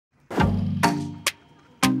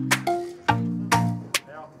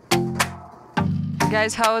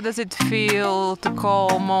Guys, how does it feel to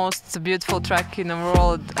call most beautiful track in the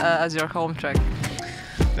world as your home track?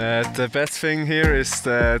 The best thing here is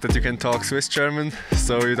that you can talk Swiss German,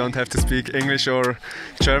 so you don't have to speak English or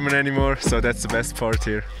German anymore, so that's the best part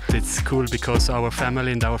here. It's cool because our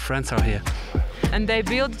family and our friends are here. And they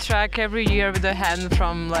build the track every year with a hand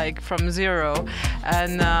from zero,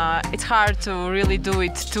 and it's hard to really do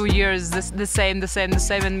it 2 years the same,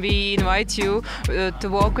 and we invite you to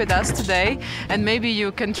walk with us today, and maybe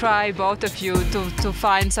you can try, both of you, to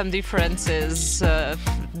find some differences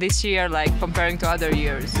this year, like comparing to other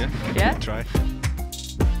years. Yeah? Try.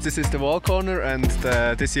 This is the wall corner, and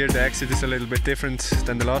this year the exit is a little bit different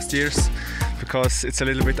than the last years because it's a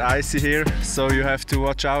little bit icy here, so you have to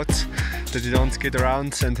watch out that you don't skid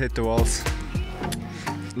around and hit the walls.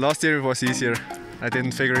 Last year it was easier. I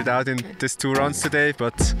didn't figure it out in these 2 runs today,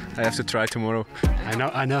 but I have to try tomorrow.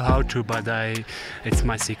 I know how to, but it's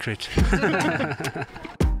my secret.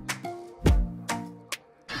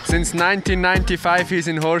 Since 1995 he's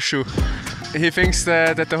in horseshoe. He thinks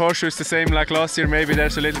that the horseshoe is the same like last year. Maybe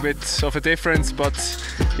there's a little bit of a difference, but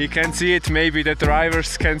he can see it. Maybe the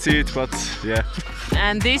drivers can see it, but yeah.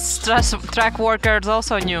 And this track worker is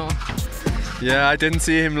also new. Yeah, I didn't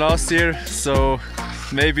see him last year, so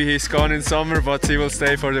maybe he's gone in summer, but he will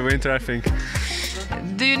stay for the winter, I think.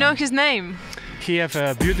 Do you know his name? He has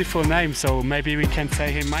a beautiful name, so maybe we can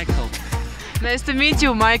say him Michael. Nice to meet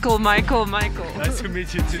you, Michael. Nice to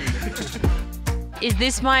meet you too. Is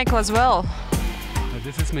this Michael as well?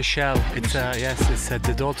 This is Michelle. It's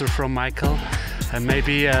the daughter from Michael, and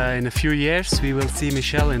maybe in a few years we will see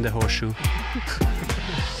Michelle in the horseshoe.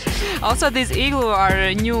 Also, these igloo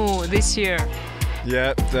are new this year.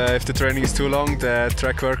 Yeah, if the training is too long, the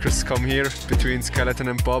track workers come here between Skeleton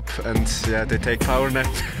and Bob, and yeah, they take power nap.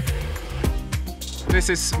 This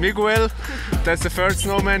is Miguel. That's the third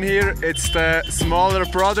snowman here. It's the smaller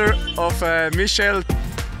brother of Michel,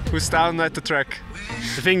 who's down at the track.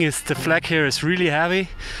 The thing is, the flag here is really heavy,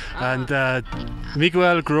 and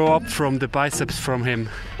Miguel grew up from the biceps from him.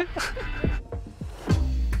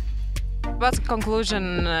 What's the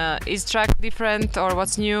conclusion? Is track different or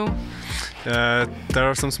what's new? There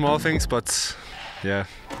are some small things, but yeah,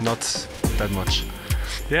 not that much.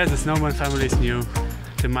 Yeah, the snowman family is new.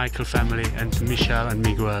 The Michael family and Michelle and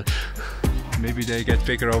Miguel. Maybe they get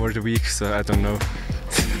bigger over the week, so I don't know.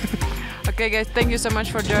 Okay guys, thank you so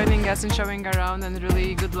much for joining us and showing around, and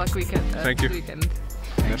really good luck weekend. Thank you. Weekend.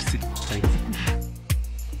 Merci. Thanks.